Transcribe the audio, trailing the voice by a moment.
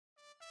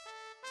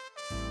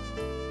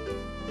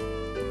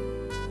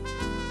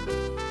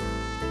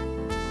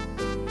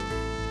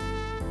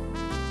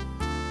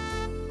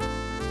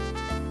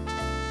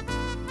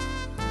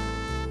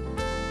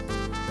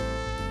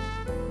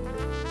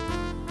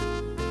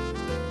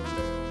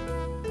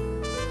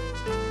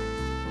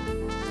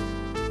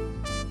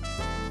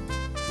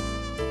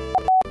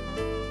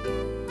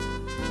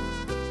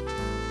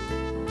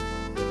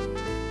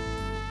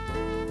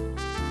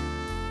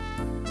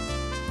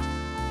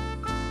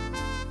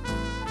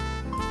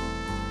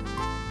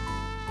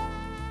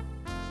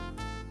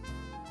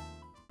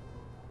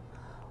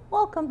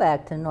Welcome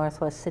back to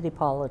Northwest City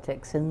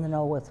Politics in the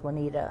Know with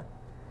Juanita.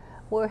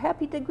 We're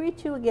happy to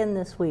greet you again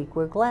this week.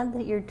 We're glad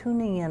that you're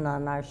tuning in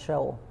on our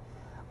show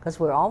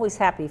because we're always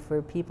happy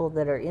for people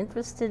that are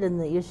interested in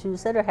the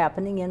issues that are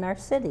happening in our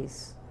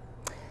cities.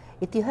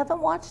 If you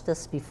haven't watched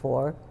us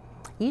before,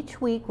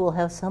 each week we'll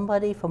have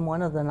somebody from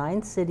one of the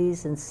 9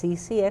 cities in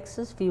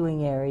CCX's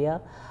viewing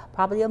area,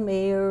 probably a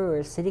mayor or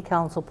a city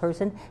council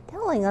person,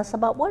 telling us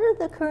about what are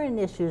the current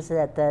issues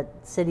that that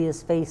city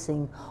is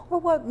facing, or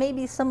what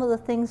maybe some of the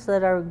things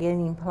that are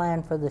getting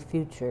planned for the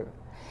future.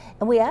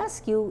 And we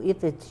ask you,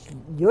 if it's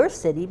your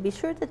city, be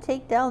sure to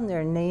take down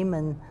their name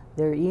and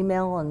their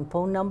email and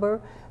phone number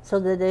so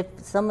that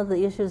if some of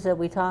the issues that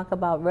we talk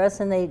about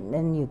resonate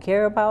and you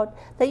care about,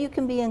 that you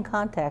can be in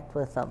contact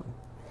with them.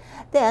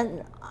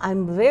 Then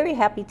I'm very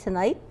happy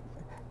tonight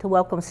to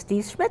welcome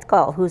Steve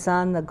Schmidgall, who's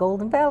on the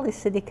Golden Valley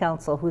City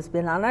Council, who's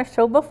been on our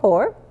show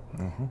before.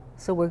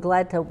 So we're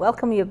glad to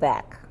welcome you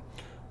back.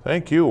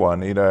 Thank you,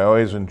 Juanita. I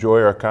always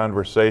enjoy our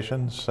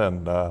conversations,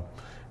 and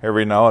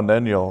every now and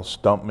then you'll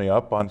stump me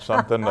up on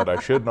something that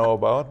I should know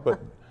about, but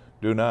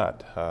do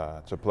not.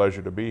 It's a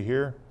pleasure to be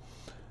here.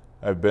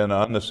 I've been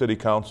on the City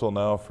Council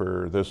now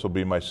for, this will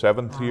be my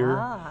 7th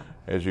year.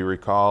 As you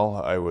recall,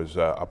 I was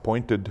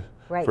appointed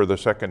for the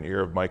 2nd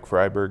year of Mike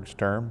Freiberg's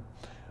term.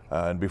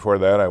 And before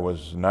that, I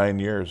was 9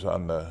 years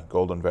on the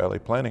Golden Valley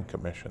Planning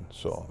Commission,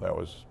 so that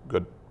was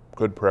good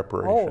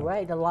preparation. Oh,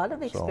 right, a lot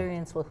of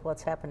experience with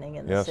what's happening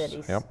in the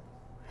cities. Yep.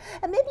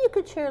 And maybe you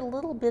could share a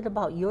little bit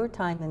about your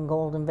time in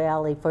Golden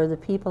Valley for the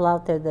people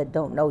out there that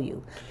don't know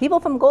you. People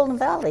from Golden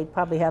Valley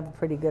probably have a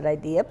pretty good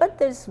idea, but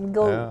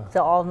go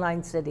to all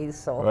 9 cities.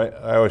 So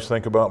I always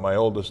think about my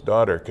oldest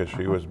daughter because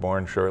she was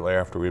born shortly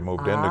after we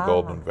moved into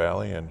Golden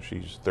Valley, and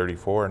she's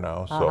 34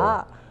 now,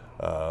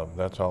 so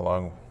that's how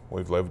long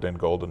we've lived in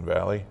Golden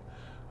Valley.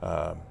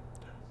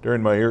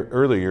 During my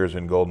early years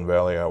in Golden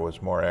Valley, I was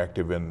more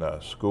active in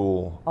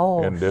school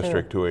in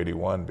District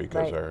 281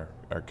 because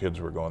our kids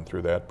were going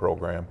through that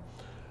program.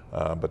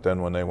 But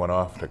then when they went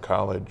off to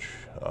college,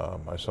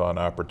 I saw an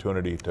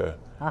opportunity to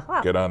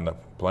get on the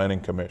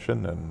Planning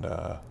Commission and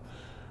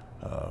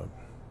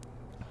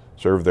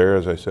served there,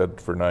 as I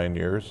said, for 9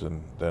 years,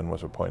 and then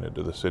was appointed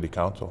to the City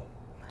Council.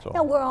 So.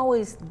 Yeah, we're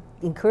always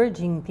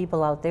encouraging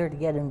people out there to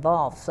get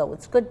involved, so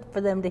it's good for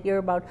them to hear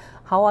about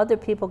how other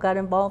people got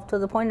involved to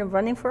the point of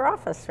running for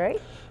office, right?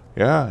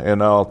 Yeah,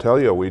 and I'll tell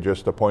you, we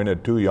just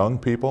appointed 2 young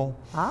people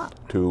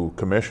to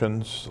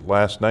commissions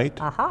last night.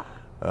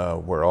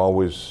 We're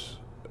always,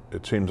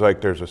 it seems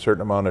like there's a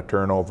certain amount of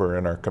turnover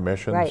in our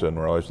commissions, and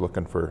we're always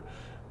looking for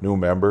new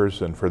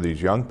members, and for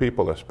these young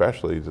people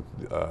especially,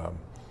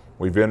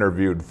 we've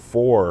interviewed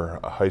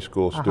 4 high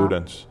school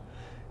students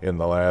in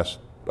the last,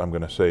 I'm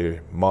going to say,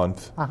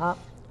 month,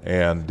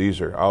 and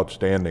these are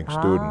outstanding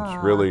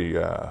students, really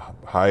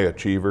high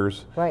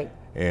achievers,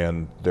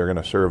 and they're going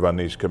to serve on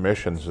these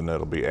commissions, and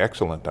it'll be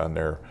excellent on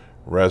their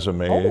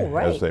resume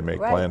as they make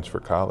plans for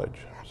college.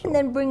 So. And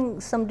then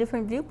bring some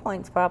different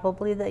viewpoints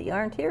probably that you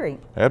aren't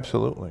hearing.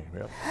 Absolutely,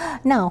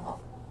 Now,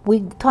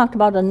 we talked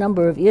about a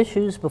number of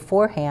issues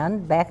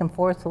beforehand, back and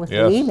forth with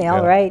the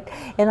email, right?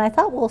 And I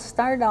thought we'll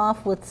start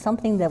off with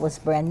something that was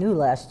brand new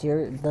last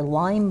year, the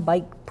Lime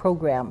Bike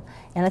Program.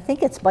 And I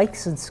think it's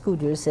bikes and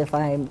scooters, if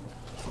I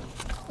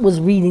was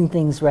reading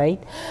things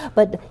right.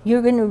 But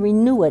you're going to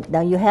renew it.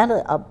 Now, you had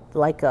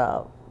like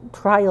a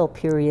trial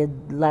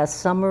period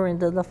last summer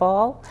into the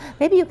fall.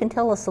 Maybe you can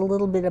tell us a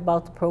little bit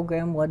about the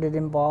program, what it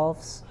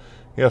involves.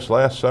 Yes,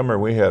 last summer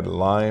we had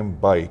Lime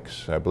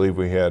bikes. I believe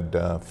we had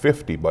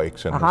 50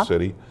 bikes in the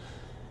city.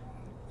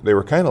 They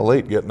were kind of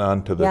late getting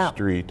onto the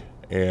street,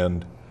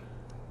 and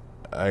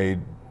I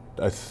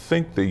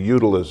think the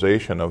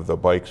utilization of the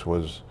bikes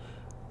was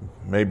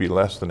maybe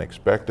less than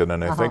expected,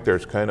 and I think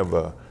there's kind of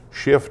a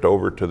shift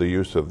over to the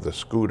use of the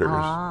scooters.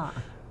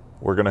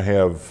 We're going to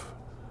have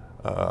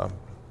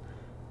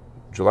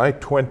July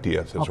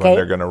 20th is when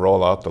they're going to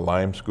roll out the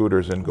Lime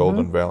scooters in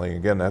Golden Valley.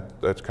 Again,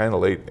 that's kind of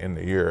late in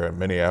the year.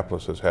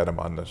 Minneapolis has had them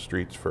on the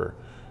streets for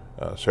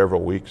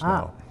several weeks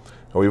now.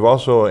 And we've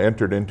also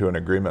entered into an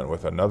agreement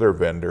with another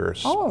vendor,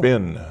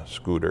 Spin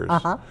Scooters.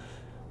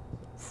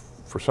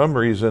 For some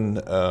reason,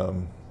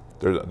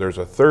 there's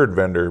a third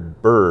vendor,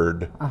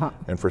 Bird,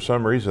 and for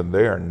some reason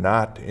they are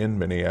not in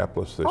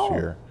Minneapolis this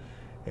year.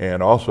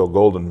 And also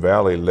Golden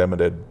Valley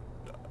limited,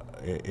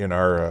 in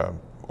our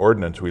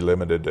ordinance, we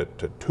limited it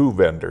to 2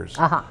 vendors,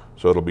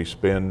 so it'll be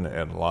Spin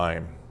and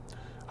Lime.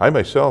 I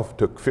myself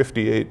took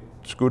 58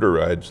 scooter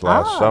rides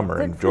last summer,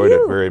 enjoyed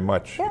it very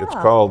much. It's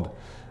called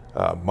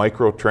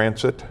micro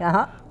transit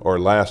or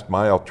last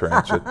mile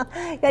transit,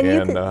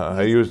 and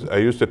I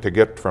used it to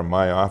get from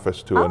my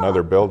office to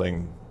another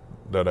building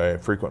that I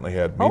frequently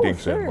had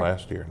meetings in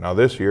last year. Now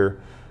this year,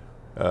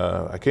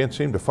 I can't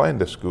seem to find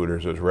the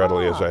scooters as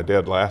readily as I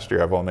did last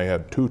year. I've only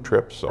had 2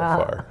 trips so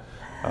far.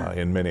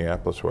 In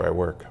Minneapolis where I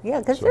work. Yeah,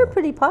 because they're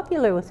pretty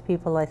popular with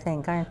people, I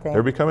think, aren't they?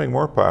 They're becoming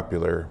more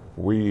popular.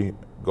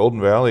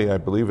 Golden Valley, I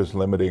believe, is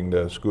limiting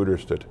the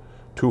scooters to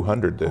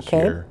 200 this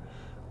year,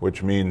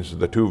 which means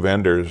the 2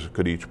 vendors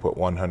could each put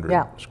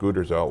 100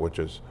 scooters out, which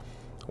is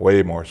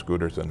way more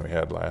scooters than we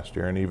had last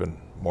year, and even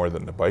more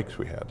than the bikes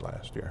we had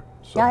last year.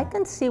 So, yeah, I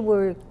can see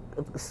where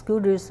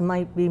scooters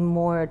might be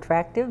more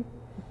attractive.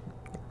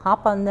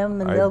 Hop on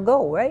them and they'll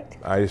go, right?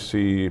 I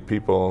see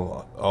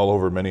people all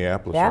over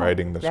Minneapolis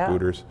riding the yeah.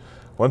 scooters.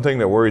 One thing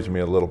that worries me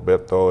a little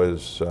bit, though,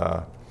 is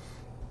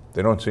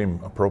they don't seem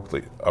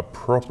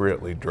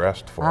appropriately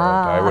dressed for it.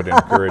 I would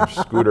encourage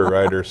scooter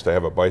riders to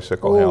have a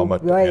bicycle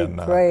helmet. Right, and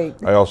right.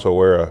 I also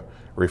wear a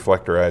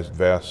reflectorized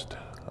vest.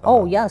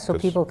 Oh, yeah, so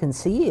people can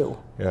see you.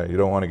 Yeah, you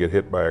don't want to get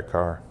hit by a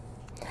car.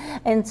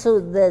 And so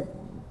the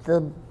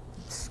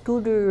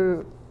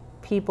scooter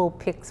people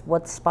pick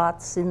what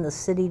spots in the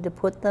city to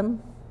put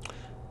them?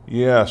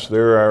 Yes,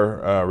 there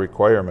are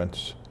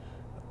requirements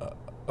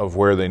of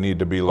where they need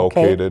to be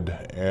located,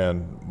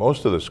 and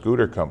most of the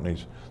scooter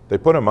companies, they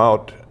put them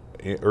out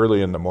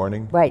early in the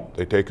morning. Right.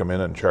 They take them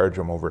in and charge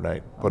them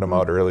overnight, put them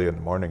out early in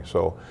the morning.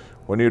 So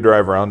when you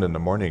drive around in the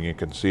morning, you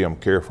can see them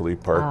carefully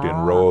parked in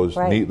rows,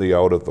 neatly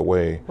out of the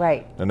way.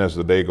 Right. And as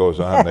the day goes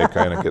on, they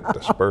kind of get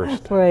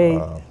dispersed.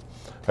 Right.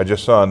 I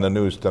just saw in the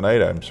news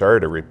tonight, I'm sorry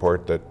to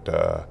report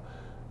that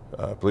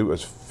I believe it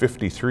was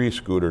 53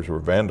 scooters were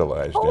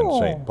vandalized in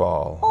St.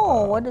 Paul.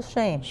 Oh, what a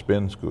shame.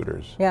 Spin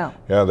scooters. Yeah.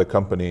 Yeah, the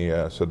company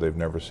said they've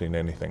never seen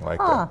anything like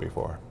that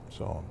before.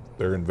 So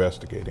they're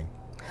investigating.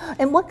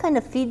 And what kind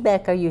of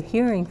feedback are you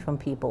hearing from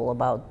people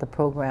about the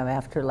program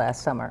after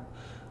last summer?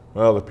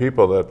 Well, the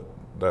people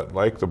that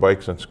like the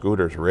bikes and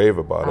scooters rave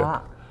about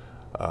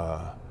it.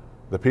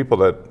 The people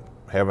that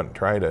haven't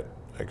tried it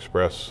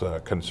express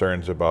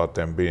concerns about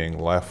them being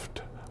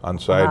left on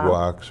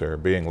sidewalks or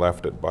being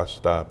left at bus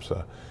stops.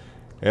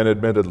 And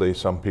admittedly,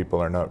 some people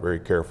are not very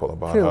careful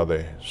about how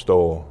they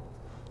stow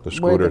the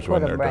scooters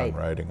when they're done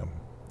riding them.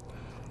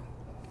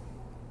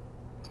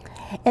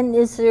 And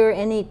is there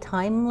any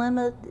time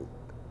limit?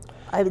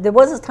 There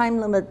was a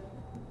time limit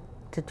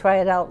to try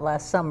it out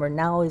last summer.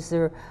 Now, is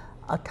there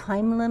a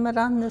time limit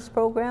on this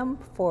program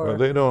for? Well,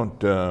 they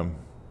don't.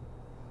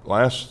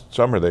 Last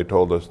summer, they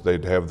told us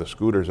they'd have the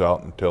scooters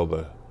out until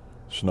the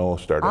snow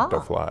started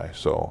to fly.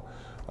 So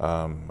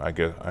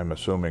I'm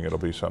assuming it'll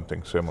be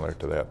something similar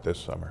to that this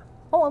summer.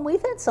 Oh, and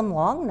we've had some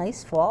long,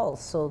 nice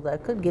falls, so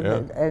that could give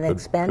it an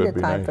expanded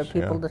time for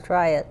people to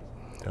try it.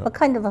 Yeah. What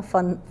kind of a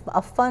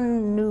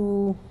fun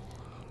new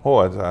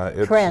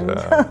trend?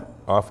 It's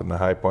often the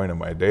high point of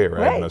my day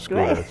riding a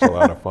scooter. It's a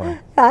lot of fun.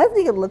 Yeah, I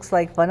think it looks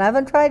like fun. I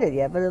haven't tried it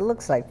yet, but it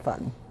looks like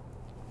fun.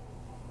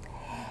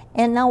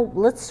 And now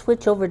let's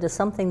switch over to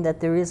something that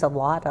there is a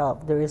lot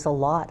of. There is a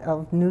lot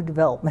of new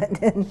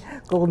development in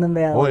Golden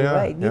Valley,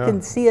 right? You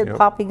can see it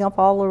popping up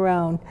all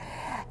around.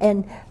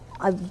 And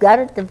I've got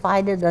it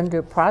divided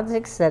under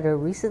projects that are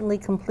recently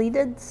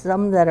completed,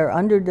 some that are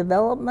under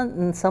development,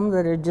 and some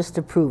that are just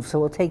approved. So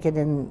we'll take it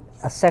in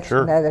a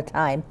section at a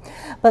time.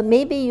 But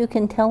maybe you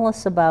can tell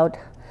us about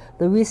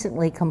the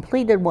recently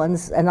completed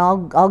ones, and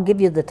I'll give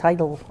you the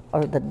title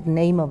or the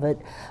name of it,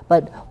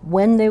 but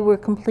when they were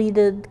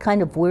completed,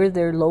 kind of where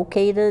they're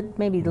located,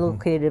 maybe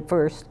located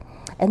first,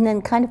 and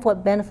then kind of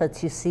what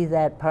benefits you see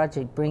that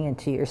project bringing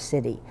to your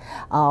city.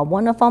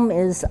 One of them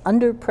is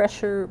Under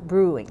Pressure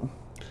Brewing.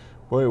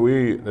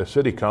 Boy, the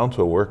city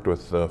council worked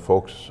with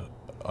folks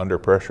Under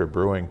Pressure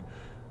Brewing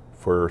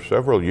for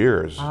several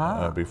years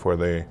before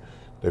they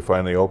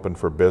finally opened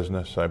for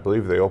business. I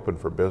believe they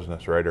opened for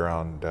business right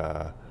around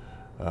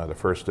the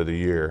first of the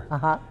year.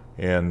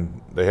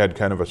 And they had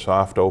kind of a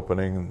soft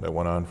opening that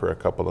went on for a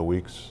couple of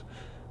weeks.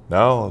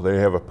 Now they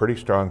have a pretty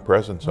strong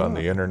presence on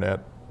the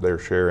internet. They're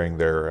sharing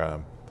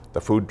their the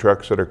food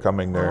trucks that are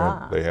coming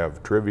there. They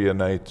have trivia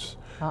nights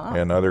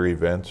and other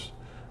events.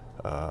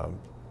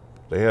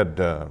 They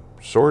had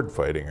sword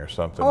fighting or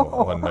something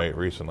one night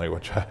recently,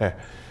 which I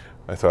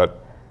thought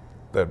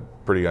that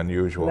pretty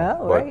unusual.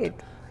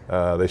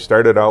 But they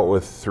started out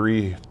with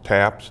 3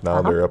 taps.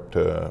 Now they're up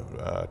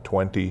to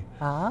 20.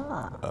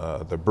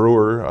 The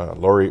brewer,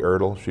 Lori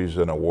Ertl, she's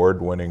an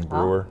award-winning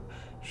brewer.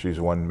 She's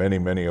won many,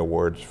 many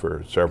awards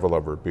for several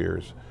of her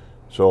beers.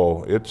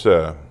 So it's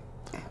a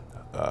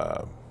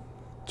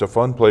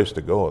fun place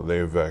to go.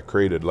 They've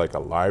created like a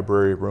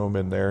library room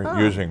in there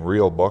using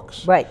real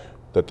books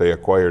that they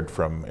acquired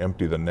from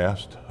Empty the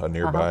Nest, a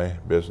nearby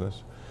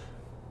business.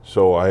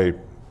 So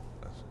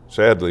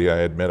sadly, I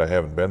admit I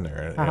haven't been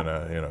there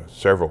in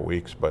several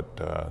weeks, but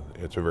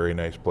it's a very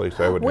nice place.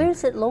 Where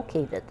is it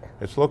located?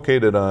 It's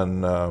located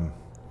on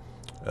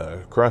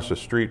across the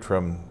street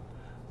from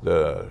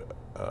the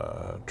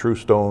True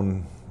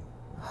Stone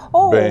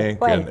Bank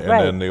and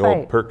then the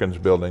old Perkins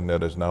building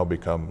that has now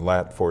become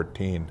Lat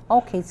 14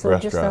 so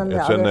restaurant. Just on the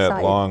it's other in that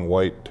side. long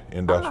white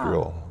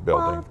industrial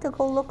building. I'll have to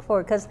go look for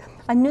it because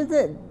I knew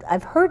that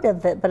I've heard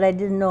of it, but I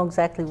didn't know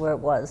exactly where it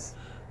was.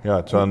 Yeah,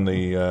 it's on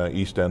the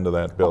east end of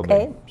that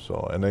building.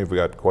 So, and they've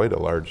got quite a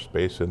large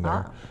space in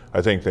there.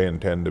 I think they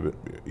intend to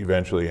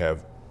eventually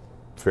have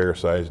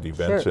fair-sized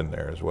events in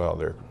there as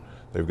well.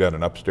 They've got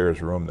an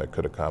upstairs room that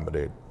could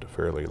accommodate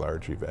fairly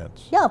large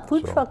events. Yeah,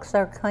 food trucks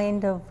are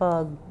kind of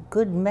a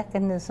good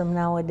mechanism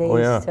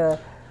nowadays to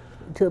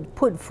to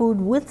put food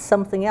with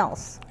something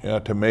else. Yeah,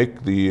 to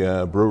make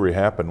the brewery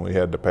happen, we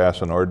had to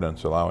pass an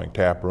ordinance allowing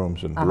tap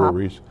rooms and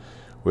breweries.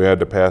 We had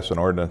to pass an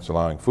ordinance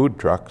allowing food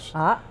trucks.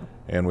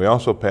 And we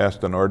also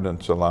passed an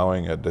ordinance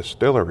allowing a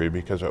distillery,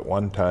 because at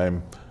one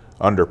time,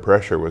 Under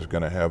Pressure was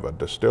going to have a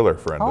distiller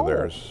friend of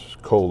theirs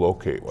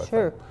co-locate with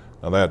them.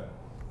 Now that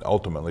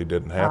ultimately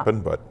didn't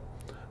happen, but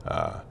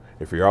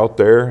if you're out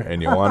there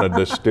and you want to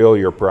distill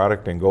your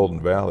product in Golden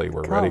Valley,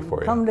 we're ready for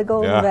you. Come to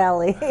Golden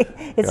Valley.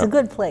 It's a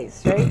good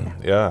place, right?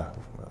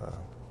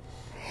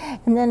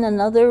 And then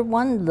another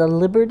one, the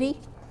Liberty.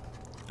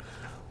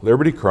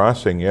 Liberty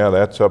Crossing,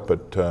 that's up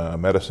at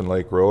Medicine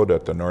Lake Road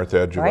at the north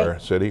edge of our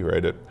city,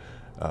 right at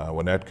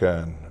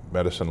Winnetka and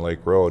Medicine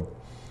Lake Road.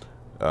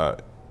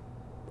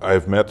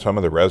 I've met some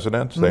of the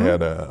residents. They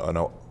had an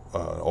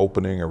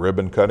opening, a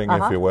ribbon cutting,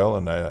 if you will,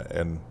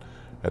 and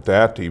at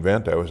that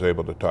event I was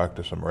able to talk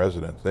to some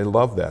residents. They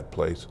love that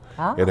place.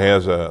 It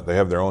has they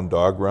have their own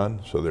dog run,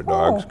 so their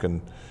dogs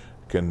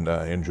can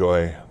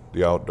enjoy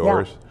the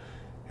outdoors.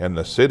 And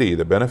the city,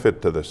 the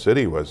benefit to the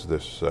city was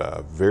this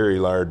very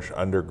large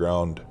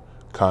underground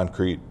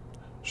concrete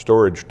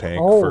storage tank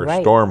for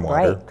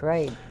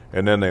stormwater.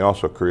 And then they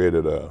also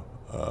created a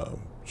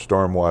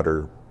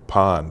stormwater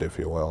pond, if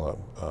you will.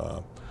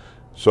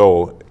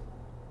 So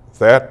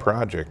that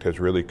project has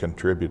really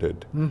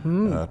contributed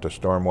to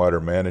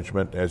stormwater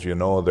management. As you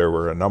know, there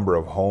were a number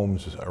of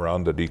homes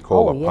around the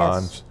Decola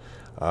ponds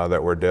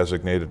that were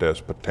designated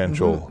as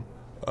potential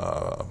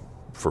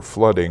for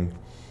flooding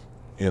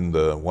in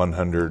the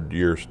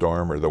 100-year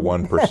storm, or the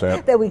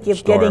 1% that we keep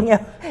storm.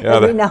 Getting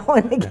every now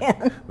and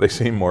again. They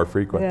seem more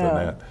frequent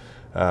than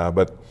that.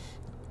 But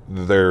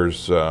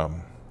there's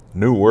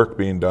new work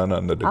being done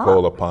on the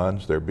Decola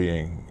ponds. They're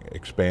being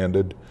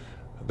expanded.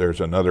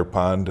 There's another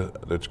pond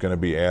that's going to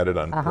be added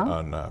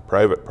on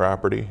private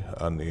property,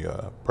 on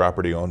the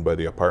property owned by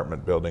the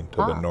apartment building to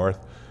the north.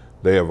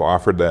 They have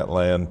offered that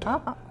land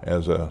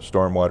as a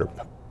stormwater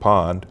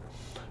pond.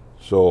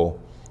 So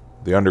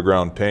the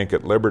underground tank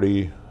at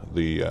Liberty,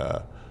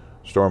 the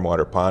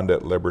stormwater pond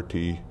at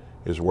Liberty,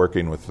 is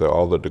working with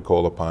all the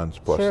Decola ponds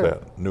plus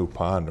that new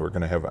pond. We're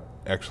going to have an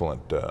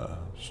excellent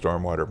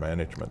stormwater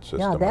management system.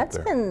 Yeah, that's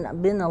up there.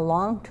 been a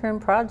long-term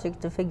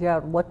project to figure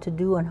out what to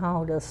do and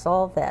how to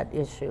solve that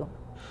issue.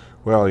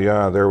 Well,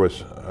 yeah, there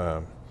was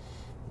a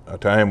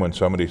time when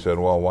somebody said,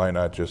 well, why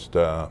not just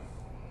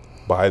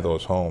buy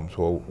those homes?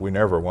 Well, we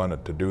never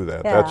wanted to do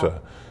that.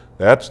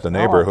 That's the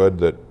neighborhood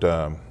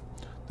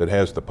that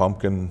has the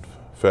pumpkin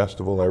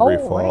festival every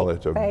fall.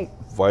 It's a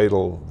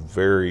vital,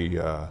 very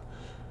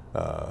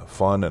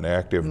fun and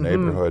active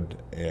neighborhood,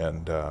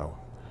 and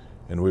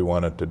we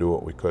wanted to do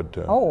what we could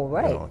to,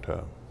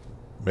 to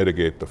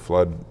mitigate the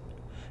flood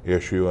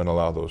issue and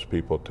allow those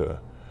people to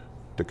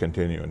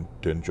continue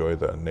to enjoy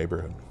the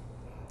neighborhood.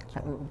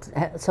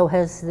 So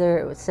has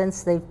there,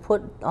 since they've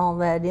put all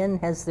that in,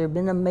 has there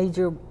been a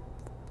major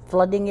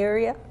flooding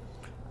area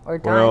or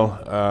time?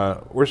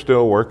 Well, we're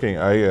still working.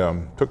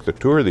 I took the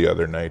tour the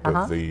other night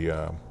of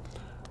the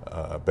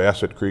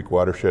Bassett Creek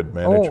Watershed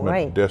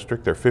Management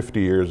District. They're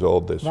 50 years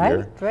old this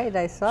year. Right,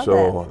 I saw that.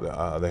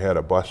 So they had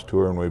a bus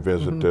tour, and we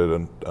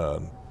visited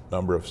a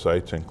number of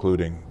sites,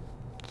 including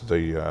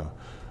the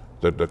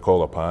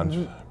Decola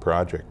Ponds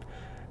project.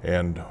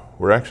 And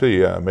we're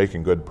actually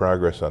making good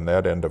progress on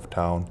that end of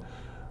town.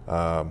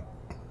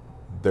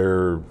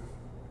 They're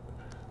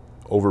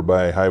over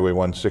by Highway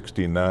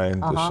 169.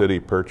 The city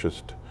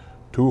purchased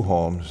 2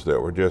 homes that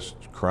were just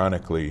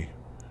chronically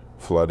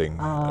flooding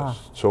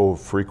so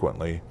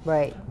frequently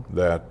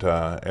that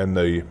and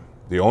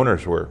the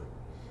owners were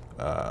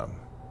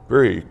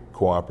very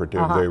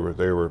cooperative.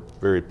 They were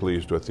very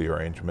pleased with the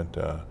arrangement.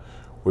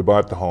 We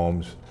bought the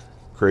homes,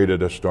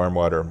 created a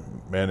stormwater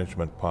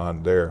management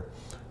pond there.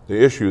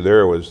 The issue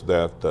there was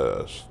that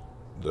the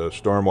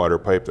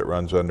stormwater pipe that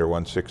runs under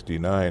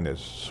 169 is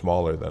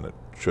smaller than it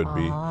should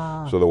be,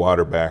 so the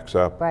water backs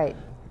up.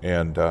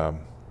 And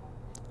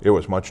it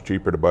was much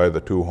cheaper to buy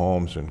the 2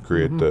 homes and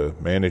create the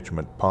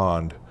management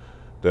pond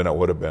than it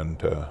would have been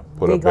to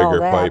put a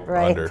bigger pipe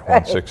under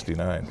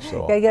 169.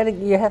 So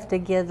you have to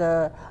get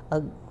a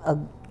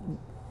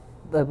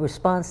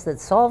response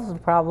that solves the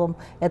problem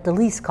at the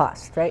least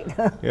cost, right?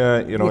 Yeah,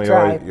 you know,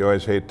 you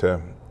always hate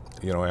to,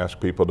 ask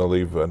people to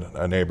leave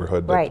a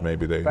neighborhood that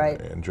maybe they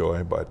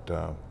enjoy, but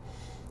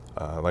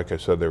like I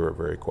said, they were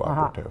very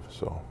cooperative.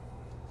 So.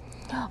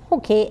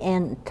 Okay,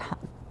 and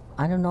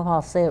I don't know how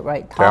I'll say it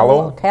right.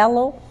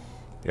 Tallow?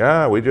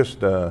 Yeah, we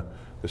just, the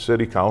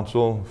city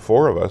council,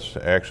 4 of us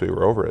actually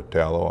were over at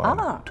Tallow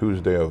on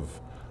Tuesday of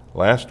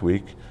last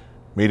week,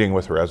 meeting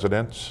with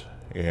residents,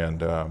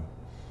 and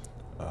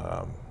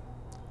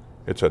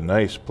it's a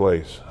nice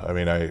place. I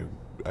mean,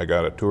 I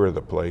got a tour of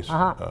the place.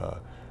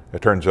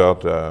 It turns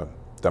out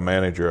the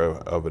manager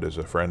of it is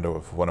a friend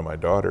of one of my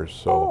daughters,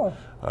 so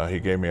he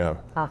gave me a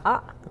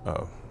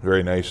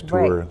very nice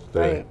tour.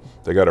 They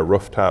got a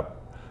rooftop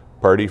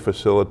party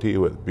facility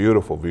with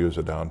beautiful views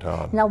of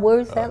downtown. Now, where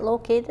is that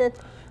located?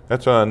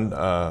 That's on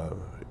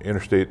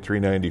Interstate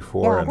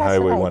 394 Yeah, and that's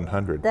Highway what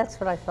 100. That's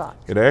what I thought.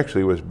 It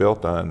actually was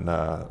built on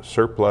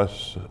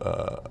surplus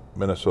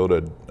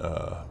Minnesota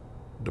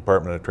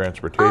Department of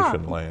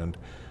Transportation land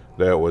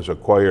that was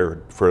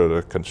acquired for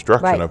the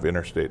construction of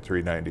Interstate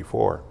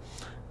 394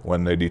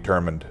 when they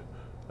determined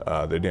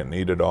they didn't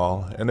need it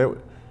all. And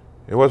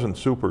it wasn't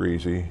super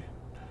easy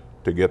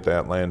to get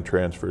that land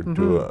transferred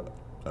to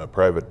a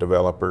private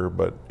developer,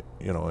 but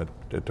you know,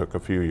 it took a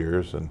few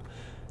years, and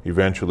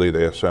eventually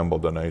they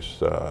assembled a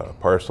nice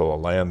parcel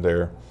of land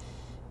there.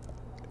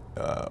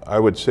 I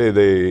would say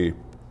they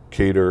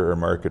cater or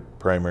market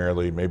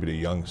primarily maybe to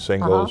young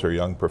singles or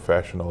young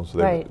professionals.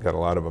 They've got a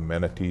lot of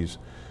amenities.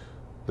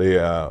 They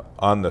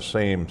on the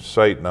same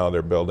site now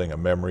they're building a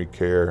memory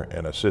care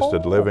and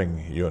assisted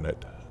living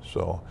unit.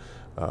 So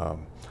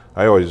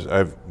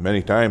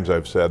many times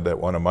I've said that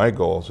one of my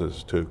goals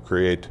is to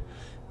create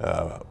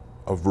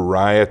a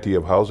variety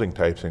of housing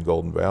types in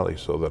Golden Valley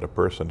so that a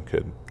person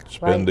could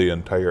spend the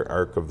entire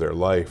arc of their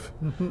life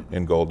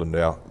in Golden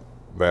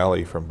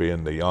Valley, from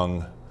being the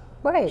young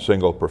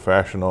single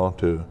professional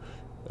to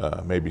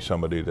maybe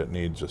somebody that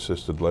needs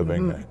assisted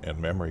living and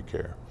memory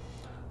care.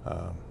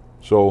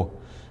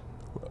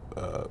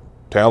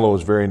 Tallow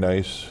is very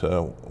nice.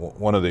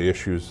 One of the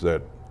issues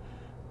that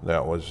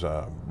was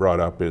brought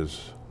up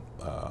is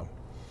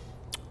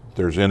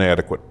there's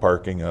inadequate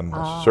parking on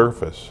the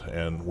surface,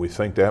 and we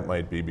think that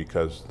might be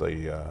because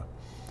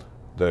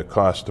the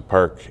cost to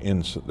park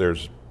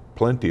there's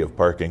plenty of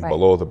parking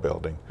below the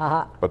building,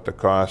 but the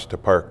cost to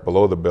park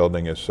below the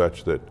building is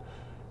such that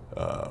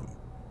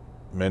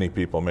many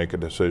people make a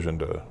decision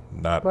to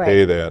not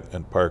pay that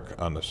and park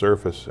on the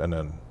surface, and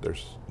then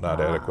there's not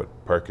adequate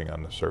parking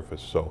on the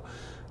surface. So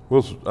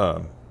we'll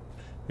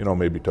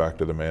maybe talk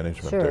to the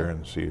management there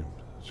and see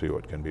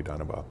what can be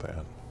done about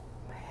that.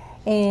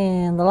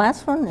 And the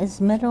last one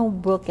is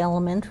Meadowbrook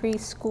Elementary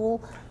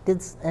School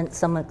did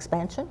some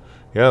expansion?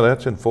 Yeah,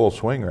 that's in full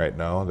swing right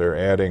now. They're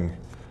adding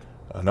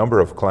a number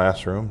of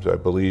classrooms, I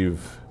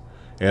believe,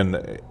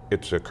 and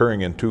it's occurring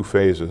in 2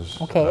 phases.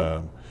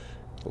 Okay.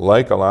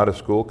 Like a lot of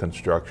school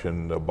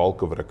construction, the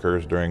bulk of it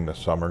occurs during the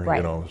summer,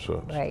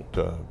 so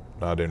to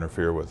not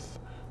interfere with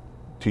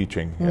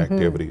teaching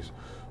activities.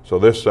 So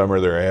this summer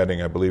they're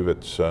adding, I believe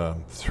it's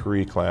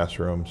 3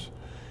 classrooms,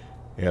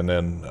 and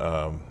then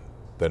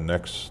the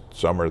next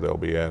summer they'll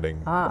be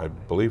adding, I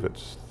believe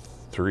it's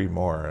 3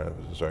 more,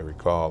 as I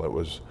recall. It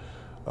was,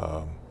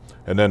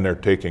 and then they're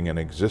taking an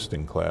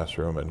existing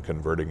classroom and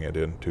converting it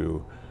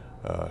into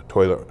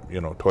toilet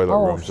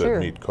rooms that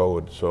meet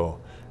code. So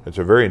it's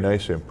a very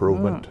nice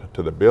improvement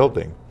to the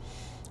building.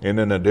 And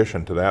in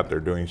addition to that, they're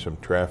doing some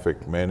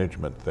traffic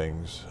management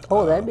things.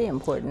 That'd be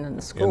important in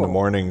the school. In the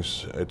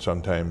mornings, it's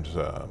sometimes,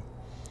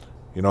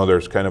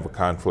 there's kind of a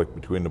conflict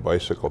between the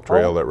bicycle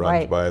trail that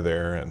runs by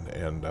there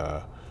and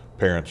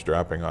parents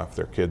dropping off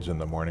their kids in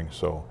the morning.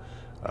 So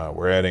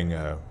we're adding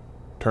a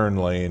turn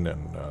lane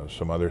and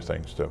some other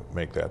things to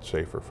make that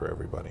safer for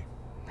everybody.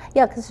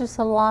 Yeah, because there's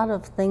a lot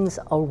of things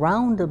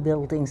around a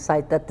building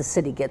site that the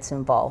city gets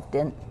involved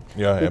in,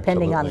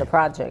 depending on the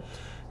project.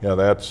 Yeah,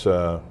 that's,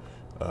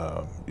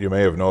 you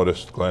may have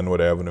noticed Glenwood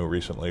Avenue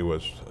recently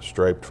was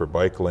striped for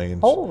bike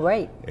lanes. Oh,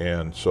 right.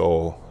 And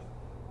so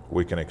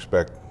we can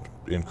expect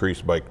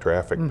increased bike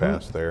traffic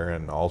past there,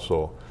 and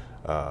also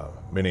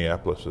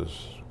Minneapolis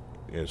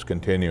is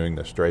continuing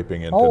the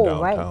striping into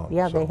downtown. Right.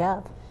 Yeah, they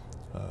have.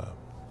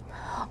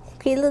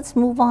 Okay, let's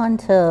move on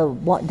to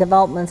what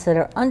developments that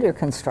are under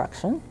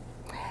construction.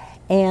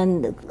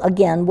 And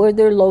again, where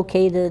they're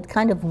located,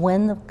 kind of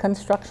when the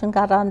construction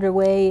got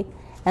underway,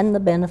 and the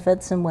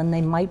benefits and when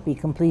they might be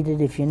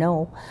completed, if you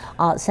know.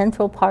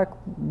 Central Park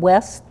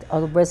West,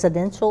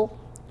 residential.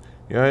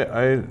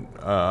 Yeah,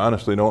 I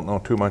honestly don't know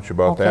too much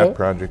about that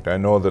project. I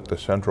know that the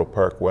Central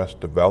Park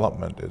West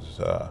development is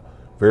a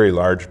very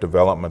large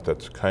development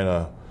that's kind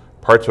of,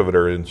 parts of it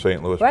are in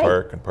St. Louis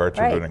Park and parts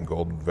of it in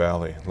Golden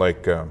Valley.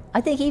 Like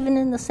I think even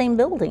in the same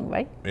building,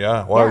 right?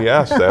 Yeah, well,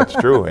 yes, that's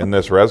true. In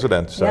this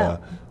residence,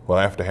 we'll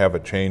have to have a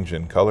change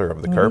in color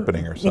of the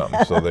carpeting or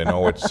something so they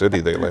know which city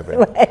they live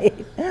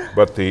in.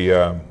 But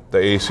the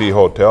AC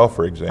Hotel,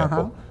 for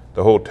example,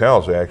 the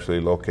hotel's actually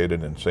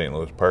located in St.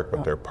 Louis Park,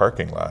 but their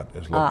parking lot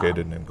is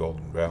located in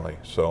Golden Valley.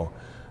 So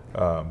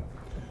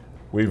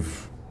we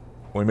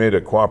made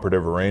a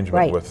cooperative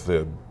arrangement with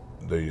the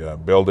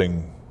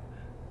building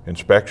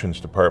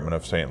inspections department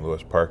of St.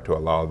 Louis Park to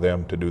allow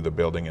them to do the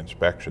building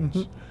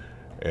inspections,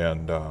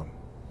 and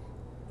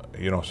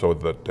so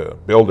that the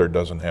builder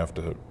doesn't have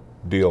to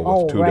deal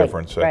with 2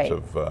 different sets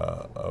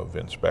of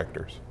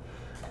inspectors.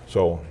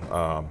 So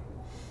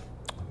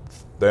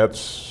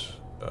that's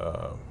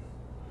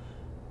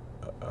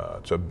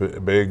it's a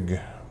big,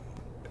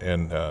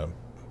 and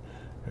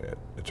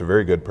it's a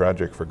very good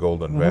project for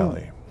Golden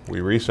Valley.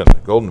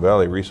 Golden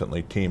Valley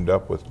recently teamed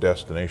up with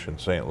Destination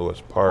St. Louis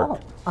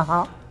Park,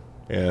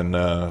 and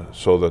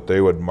so that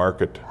they would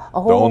market the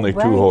only 2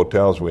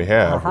 hotels we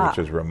have, which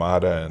is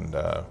Ramada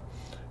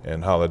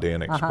and Holiday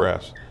Inn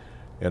Express.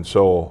 And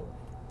so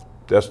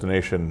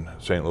Destination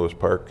St. Louis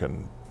Park,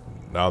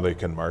 now they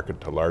can market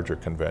to larger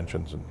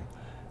conventions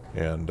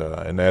and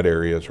that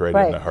area is right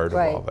in the heart of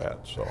all that.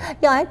 So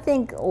yeah, I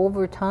think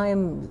over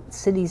time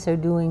cities are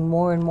doing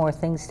more and more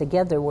things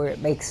together where it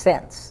makes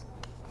sense.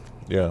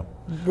 Yeah.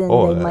 Than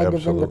they might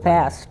have in the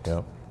past.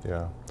 Yeah,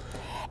 yeah.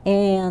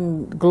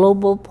 And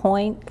Global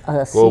Point,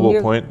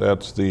 Global Point,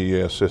 that's the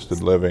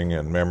assisted living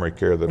and memory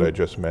care that I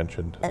just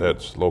mentioned.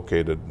 That's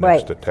located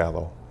next to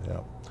Tallow.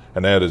 Yeah,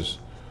 and that is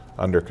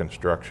under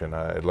construction.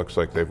 It looks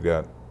like they've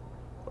got,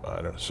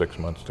 I don't know, 6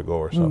 months to go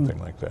or something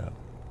like that.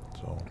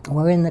 So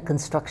we're in the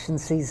construction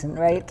season,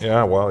 right?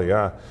 Yeah, well,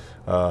 yeah.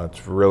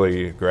 It's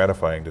really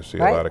gratifying to see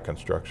a lot of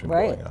construction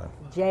going on.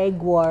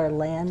 Jaguar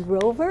Land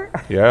Rover.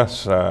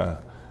 Yes.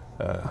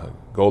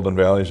 Golden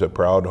Valley is a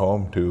proud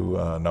home to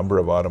a number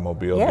of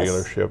automobile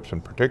dealerships,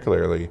 and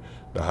particularly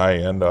the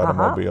high-end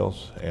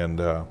automobiles.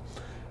 And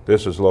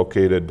this is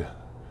located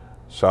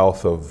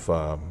south of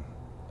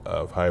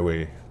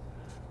Highway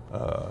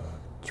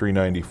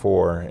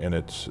 394, and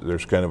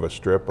there's kind of a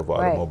strip of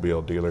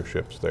automobile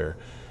dealerships there,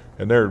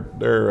 and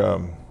they're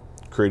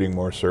creating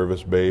more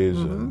service bays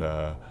and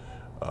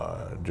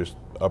just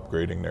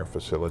upgrading their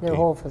facility. Their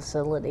whole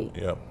facility.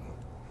 Yep.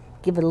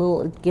 Give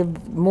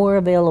more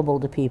available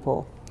to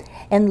people.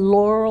 And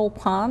Laurel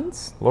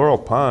Ponds? Laurel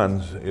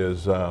Ponds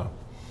is,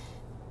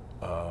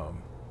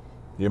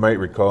 you might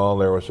recall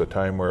there was a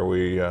time where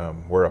we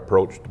were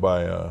approached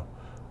by a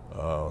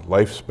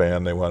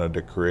Lifespan. They wanted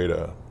to create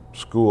a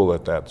school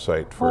at that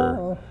site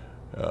for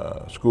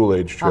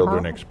school-age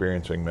children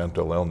experiencing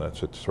mental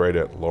illness. It's right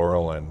at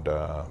Laurel and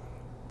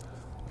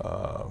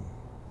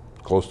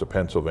close to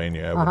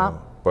Pennsylvania Avenue.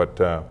 But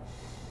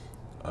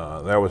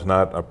that was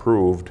not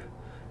approved.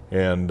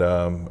 And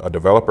a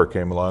developer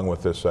came along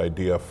with this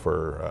idea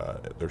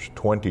for, there's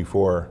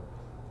 24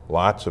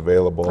 lots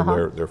available.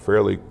 They're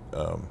fairly,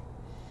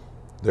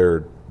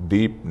 they're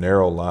deep,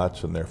 narrow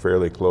lots, and they're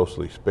fairly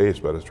closely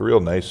spaced, but it's a real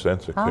nice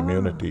sense of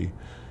community.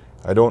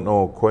 I don't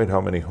know quite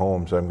how many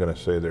homes. I'm going to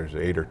say there's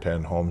 8 or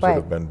 10 homes that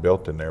have been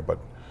built in there, but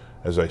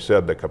as I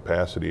said, the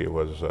capacity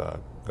was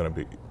going to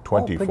be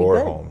 24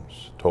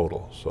 homes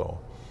total. So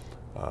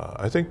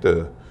I think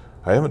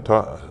I haven't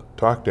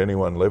talked to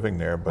anyone living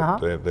there, but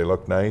they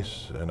look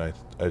nice, and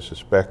I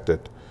suspect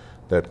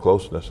that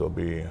closeness will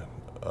be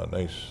a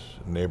nice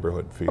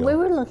neighborhood feel. We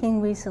were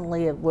looking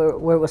recently at where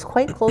it was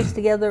quite close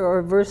together,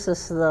 or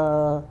versus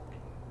the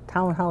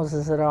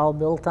townhouses that are all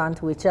built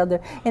onto each other,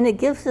 and it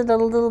gives it a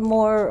little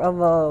more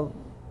of a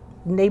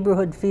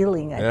neighborhood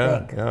feeling, I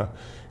think. Yeah,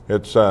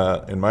 it's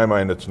in my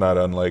mind, it's not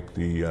unlike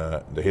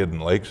the Hidden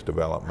Lakes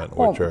development,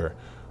 which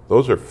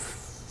those are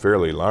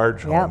fairly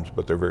large homes,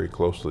 but they're very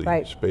closely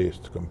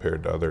spaced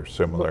compared to other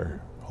similar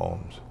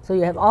homes. So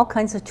you have all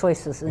kinds of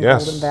choices in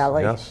Golden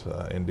Valley. Yes,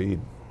 indeed.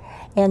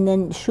 And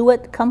then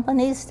Schuett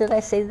Companies, did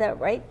I say that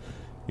right?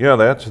 Yeah,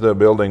 that's the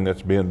building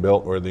that's being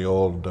built where the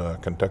old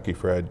Kentucky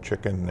Fried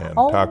Chicken and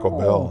Taco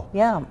Bell.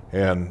 Yeah.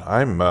 And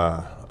I'm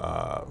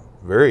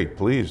very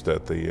pleased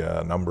at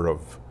the number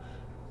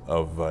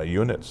of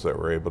units that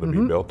were able to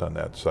be built on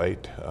that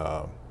site.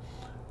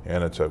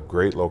 And it's a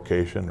great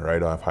location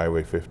right off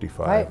Highway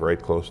 55,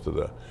 right close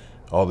to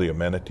all the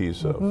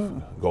amenities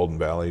of Golden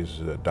Valley's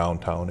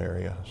downtown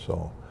area.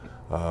 So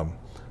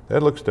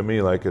that looks to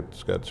me like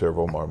it's got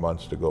several more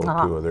months to go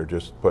too. They're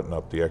just putting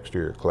up the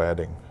exterior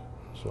cladding.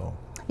 So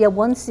yeah,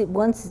 once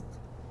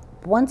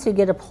you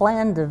get a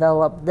plan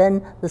developed,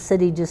 then the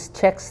city just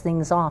checks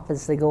things off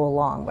as they go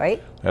along,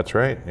 right? That's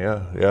right.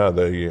 Yeah,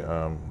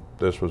 yeah.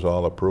 This was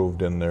all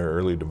approved in their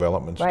early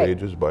development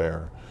stages by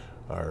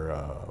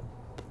our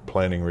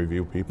planning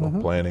review people,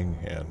 planning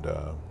and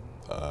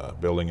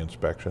building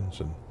inspections.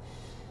 And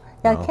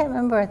yeah, I can't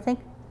remember. I think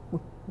it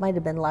might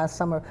have been last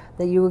summer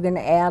that you were going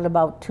to add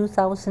about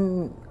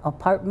 2,000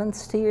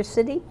 apartments to your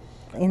city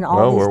in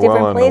all these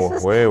different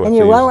places, and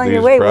you're well on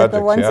your way with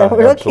the ones that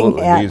we're looking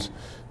at.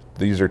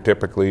 These are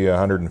typically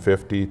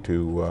 150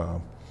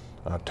 to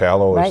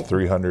Tallow is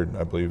 300,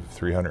 I believe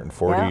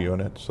 340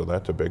 units, so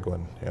that's a big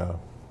one. Yeah.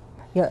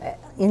 Yeah,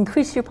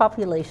 increase your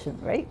population,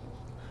 right?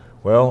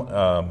 Well,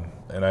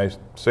 and I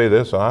say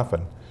this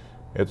often,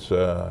 it's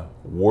a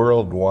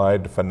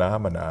worldwide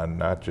phenomenon,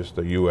 not just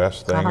a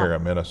U.S. thing or a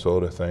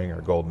Minnesota thing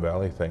or Golden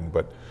Valley thing,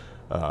 but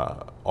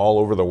all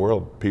over the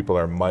world, people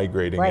are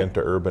migrating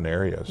into urban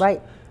areas.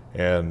 Right.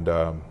 And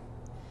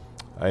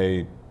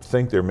I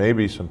think there may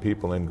be some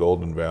people in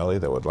Golden Valley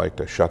that would like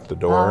to shut the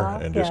door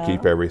and just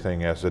keep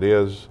everything as it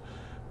is,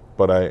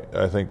 but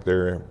I think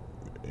they're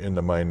in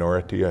the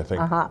minority. I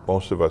think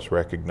most of us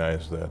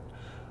recognize that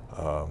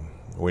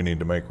we need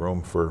to make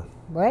room for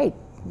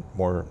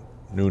more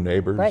new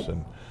neighbors,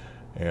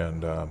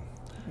 and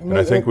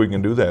I think we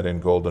can do that in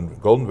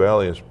Golden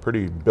Valley is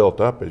pretty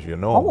built up, as you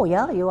know. Oh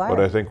yeah, you are.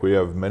 But I think we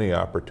have many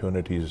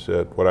opportunities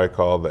at what I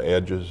call the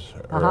edges,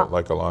 or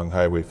like along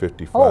Highway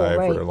 55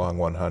 or along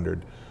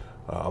 100,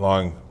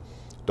 along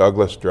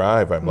Douglas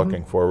Drive. I'm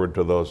looking forward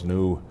to those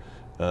new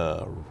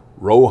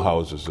row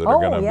houses that are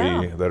going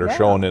to be that are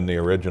shown in the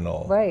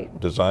original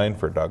design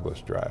for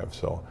Douglas Drive.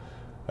 So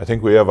I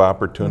think we have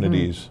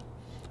opportunities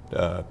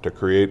to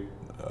create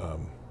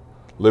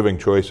living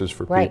choices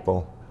for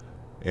people,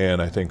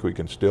 and I think we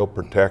can still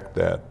protect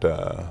that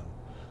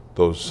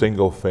those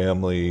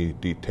single-family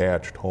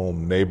detached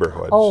home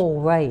neighborhoods. Oh,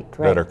 right.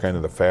 That are kind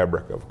of the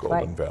fabric of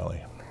Golden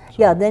Valley. So.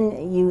 Yeah,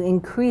 then you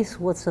increase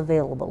what's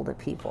available to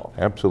people.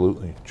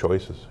 Absolutely,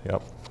 choices.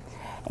 Yep.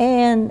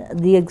 And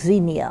the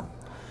Xenia.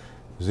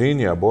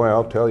 Xenia, boy,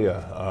 I'll tell you,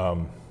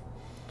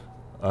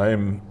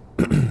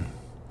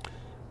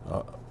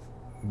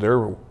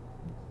 they're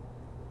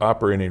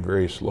operating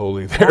very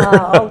slowly there.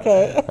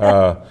 Okay.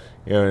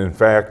 In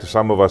fact,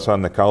 some of us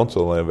on the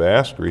council have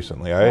asked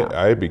recently.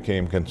 I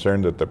became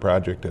concerned that the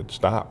project had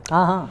stopped.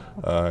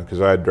 Because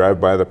I'd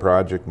drive by the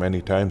project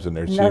many times and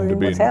there seemed to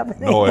be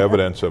no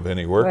evidence of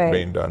any work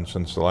being done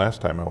since the last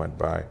time I went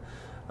by.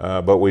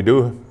 But we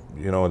do,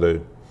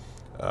 the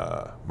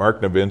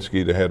Mark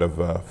Novinsky, the head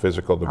of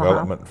physical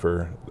development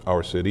for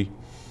our city,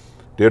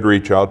 did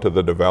reach out to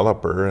the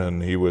developer,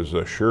 and he was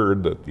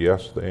assured that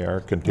yes, they are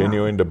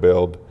continuing to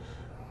build.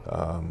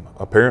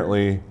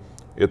 Apparently,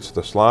 it's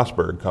the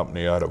Schlossberg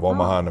company out of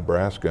Omaha,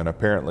 Nebraska, and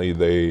apparently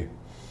they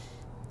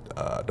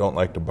don't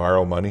like to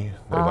borrow money.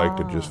 They like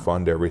to just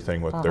fund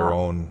everything with their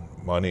own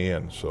money,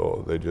 and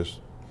so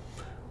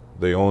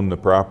they own the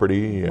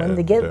property. When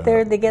they get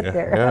there, they get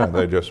there. Yeah,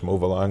 they just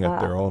move along at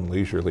their own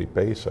leisurely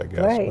pace, I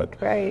guess.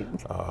 Right.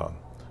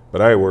 But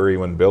I worry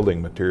when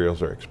building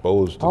materials are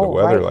exposed to the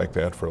weather like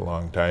that for a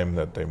long time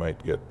that they might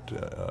get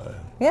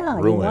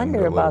ruined you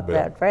wonder about bit.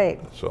 that, right?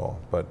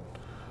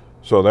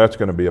 So that's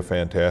going to be a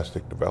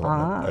fantastic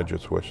development. I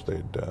just wish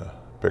they'd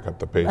pick up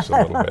the pace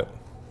a little bit.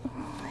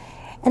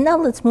 And now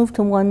let's move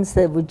to ones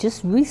that were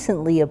just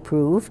recently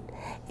approved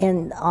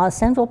in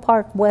Central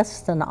Park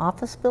West, an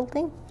office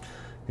building.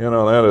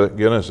 That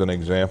again is an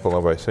example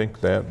of, I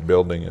think that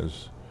building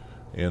is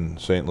in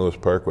St. Louis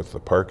Park with the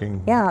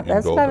parking. Yeah,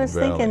 that's Golden what I was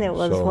Valley. thinking. It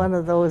was one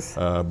of those.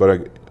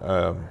 But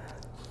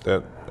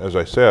that, as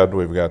I said,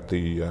 we've got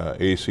the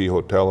AC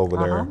Hotel over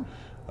there,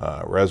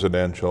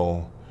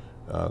 residential.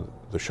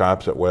 The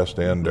shops at West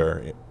End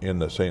are in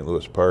the St.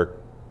 Louis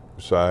Park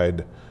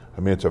side.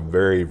 I mean, it's a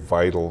very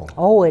vital,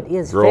 it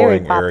is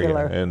growing very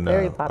popular. area, and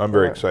very popular. I'm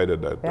very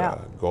excited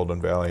that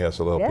Golden Valley has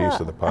a little piece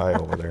of the pie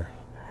over there.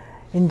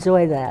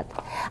 Enjoy that.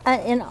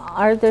 And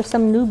are there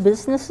some new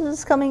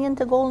businesses coming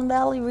into Golden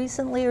Valley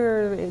recently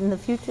or in the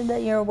future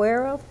that you're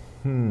aware of?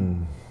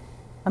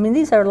 I mean,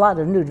 these are a lot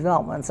of new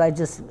developments.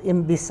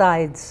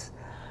 Besides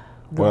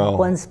the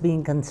ones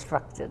being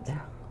constructed.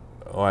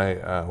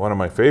 One of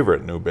my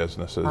favorite new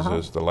businesses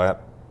is the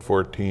Lat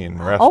 14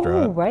 restaurant.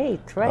 Oh, right.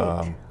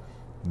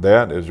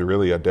 That is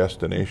really a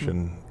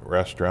destination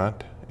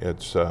restaurant.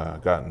 It's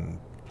gotten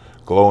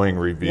glowing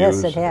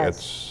reviews. Yes, it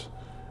has.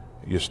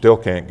 You still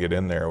can't get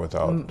in there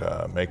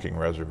without making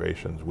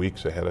reservations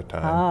weeks ahead of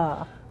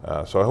time.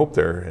 So I hope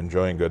they're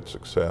enjoying good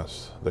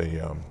success.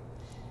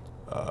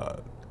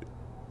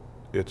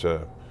 It's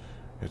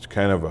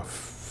kind of a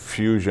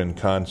fusion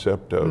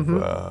concept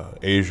of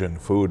Asian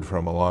food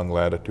from along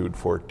latitude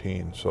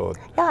 14. So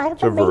I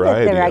haven't made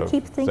it there. I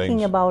keep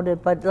thinking about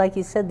it, but like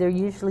you said, they're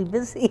usually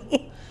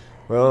busy.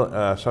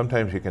 Well,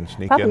 sometimes you can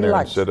sneak Probably in there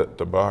lunch. and sit at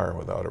the bar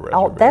without a reservation.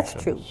 Oh, that's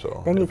true.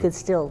 So then you could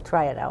still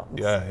try it out.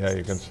 Yeah,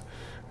 you can.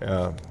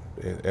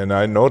 And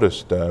I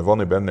noticed I've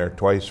only been there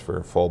twice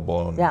for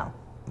full-blown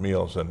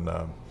meals, and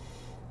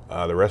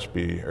the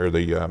recipe or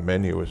the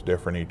menu is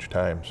different each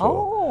time.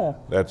 So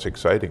that's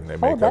exciting. They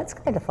make that's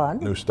kind of fun.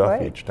 New stuff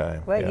each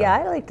time. Right. Yeah,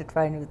 I like to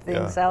try new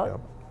things out. Yeah.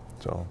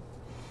 So,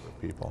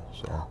 people.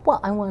 So. Well,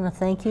 I want to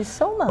thank you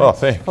so much. Well,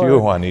 thank you,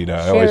 Juanita.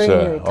 I sharing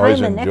your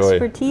time and enjoy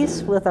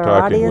expertise with our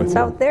audience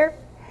out there.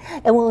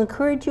 And we'll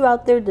encourage you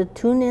out there to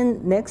tune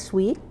in next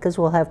week because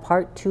we'll have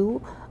part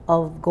 2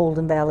 of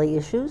Golden Valley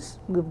Issues.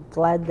 We're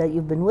glad that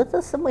you've been with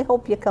us, and we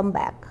hope you come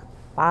back.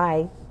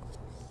 Bye.